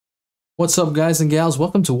What's up, guys and gals?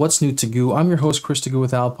 Welcome to What's New Teguh. I'm your host, Chris Teguh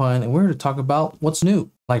with Alpine, and we're here to talk about what's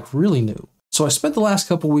new, like really new. So I spent the last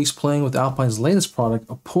couple weeks playing with Alpine's latest product,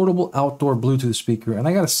 a portable outdoor Bluetooth speaker, and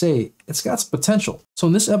I gotta say, it's got some potential. So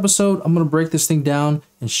in this episode, I'm gonna break this thing down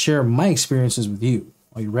and share my experiences with you.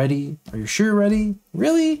 Are you ready? Are you sure you're ready?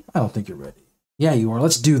 Really? I don't think you're ready. Yeah, you are.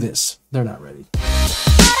 Let's do this. They're not ready.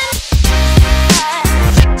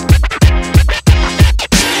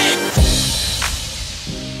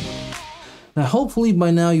 Now, hopefully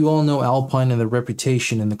by now you all know Alpine and their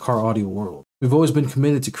reputation in the car audio world. We've always been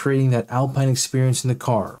committed to creating that Alpine experience in the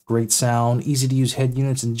car. Great sound, easy to use head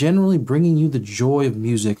units, and generally bringing you the joy of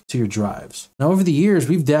music to your drives. Now, over the years,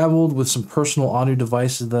 we've dabbled with some personal audio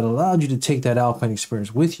devices that allowed you to take that Alpine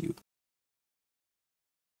experience with you.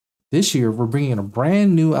 This year, we're bringing in a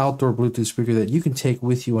brand new outdoor Bluetooth speaker that you can take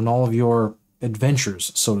with you on all of your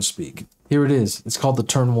adventures, so to speak. Here it is. It's called the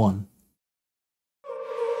Turn1.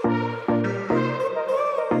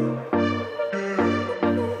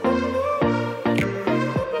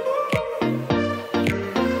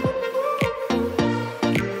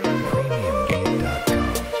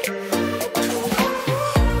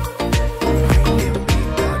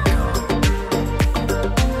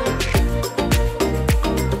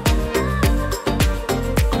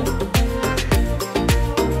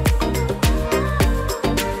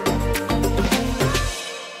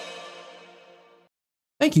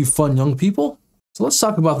 Thank you, fun young people. So let's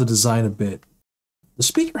talk about the design a bit. The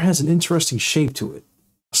speaker has an interesting shape to it.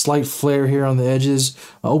 A slight flare here on the edges,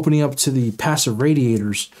 opening up to the passive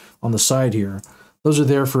radiators on the side here. Those are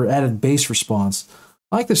there for added bass response.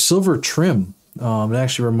 I like the silver trim. It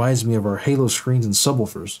actually reminds me of our Halo screens and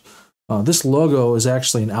subwoofers. This logo is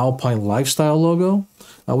actually an Alpine lifestyle logo,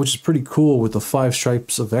 which is pretty cool with the 5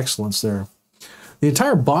 stripes of excellence there. The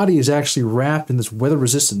entire body is actually wrapped in this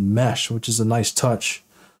weather-resistant mesh, which is a nice touch.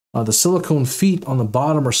 The silicone feet on the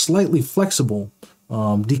bottom are slightly flexible,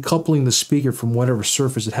 decoupling the speaker from whatever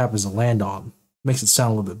surface it happens to land on. Makes it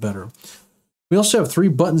sound a little bit better. We also have 3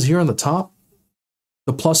 buttons here on the top.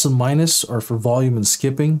 The plus and minus are for volume and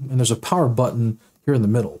skipping, and there's a power button here in the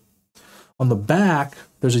middle. On the back,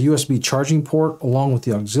 there's a USB charging port along with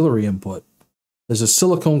the auxiliary input. There's a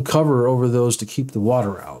silicone cover over those to keep the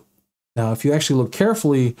water out. Now, if you actually look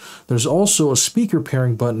carefully, there's also a speaker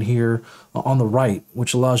pairing button here on the right,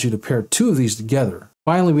 which allows you to pair 2 of these together.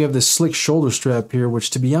 Finally, we have this slick shoulder strap here, which,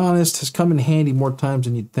 to be honest, has come in handy more times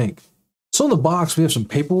than you'd think. So in the box, we have some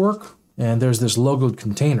paperwork, and there's this logoed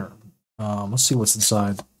container. Let's see what's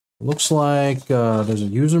inside. It looks like there's a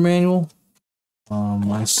user manual.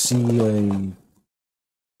 I see a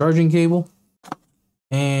charging cable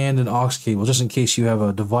and an aux cable, just in case you have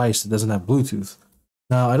a device that doesn't have Bluetooth.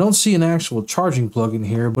 Now, I don't see an actual charging plug in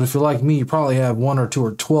here, but if you're like me, you probably have 1 or 2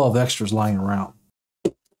 or 12 extras lying around.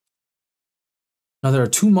 Now, there are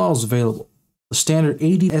 2 models available. The standard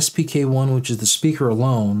AD SPK1, which is the speaker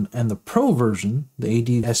alone, and the Pro version, the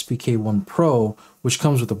AD SPK1 Pro, which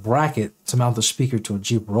comes with a bracket to mount the speaker to a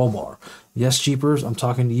Jeep roll bar. Yes, Jeepers, I'm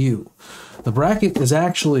talking to you. The bracket is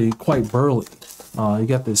actually quite burly. You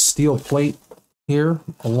got this steel plate here,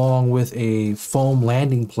 along with a foam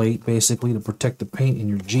landing plate, basically to protect the paint in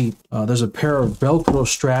your Jeep. There's a pair of Velcro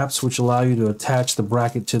straps which allow you to attach the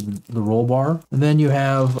bracket to the roll bar. And then you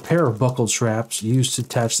have a pair of buckled straps used to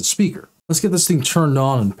attach the speaker. Let's get this thing turned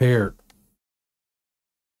on and paired.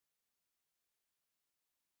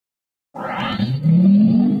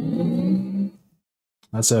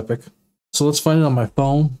 That's epic. So let's find it on my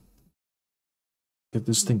phone. Get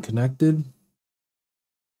this thing connected.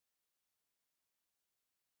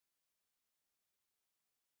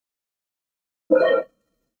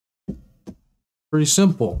 Pretty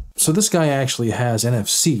simple. So this guy actually has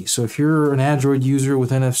NFC. So if you're an Android user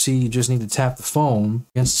with NFC, you just need to tap the phone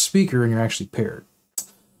against the speaker and you're actually paired.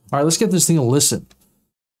 All right, let's get this thing a listen.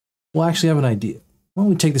 We'll actually have an idea. Why don't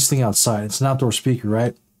we take this thing outside? It's an outdoor speaker,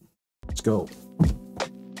 right? Let's go.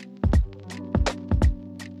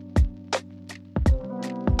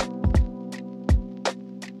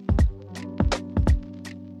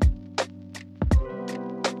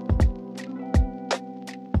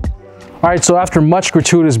 All right, so after much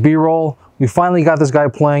gratuitous B-roll, we finally got this guy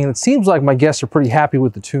playing, and it seems like my guests are pretty happy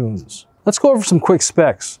with the tunes. Let's go over some quick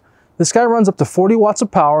specs. This guy runs up to 40 watts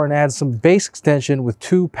of power and adds some bass extension with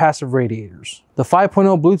 2 passive radiators. The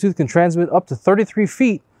 5.0 Bluetooth can transmit up to 33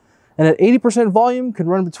 feet, and at 80% volume can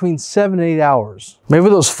run between 7 and 8 hours. Maybe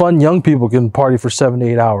those fun young people can party for 7 to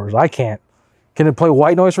 8 hours. I can't. Can it play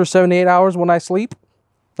white noise for 7 to 8 hours when I sleep?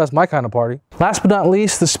 That's my kind of party. Last but not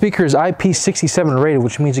least, the speaker is IP67 rated,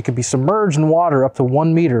 which means it can be submerged in water up to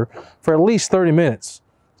 1 meter for at least 30 minutes.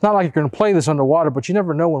 It's not like you're going to play this underwater, but you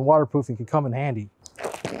never know when waterproofing can come in handy.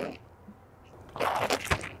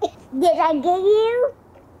 Did I get you?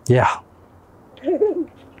 Yeah.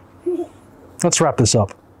 Let's wrap this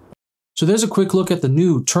up. So there's a quick look at the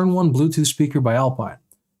new Turn1 Bluetooth speaker by Alpine.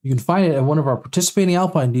 You can find it at one of our participating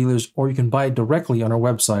Alpine dealers, or you can buy it directly on our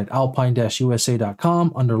website,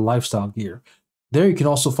 alpine-usa.com, under Lifestyle Gear. There you can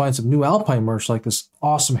also find some new Alpine merch like this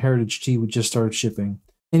awesome heritage tee we just started shipping.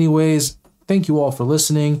 Anyways, thank you all for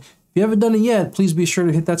listening. If you haven't done it yet, please be sure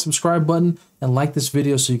to hit that subscribe button and like this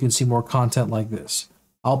video so you can see more content like this.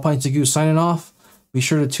 Alpine Teguh signing off. Be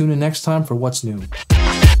sure to tune in next time for what's new.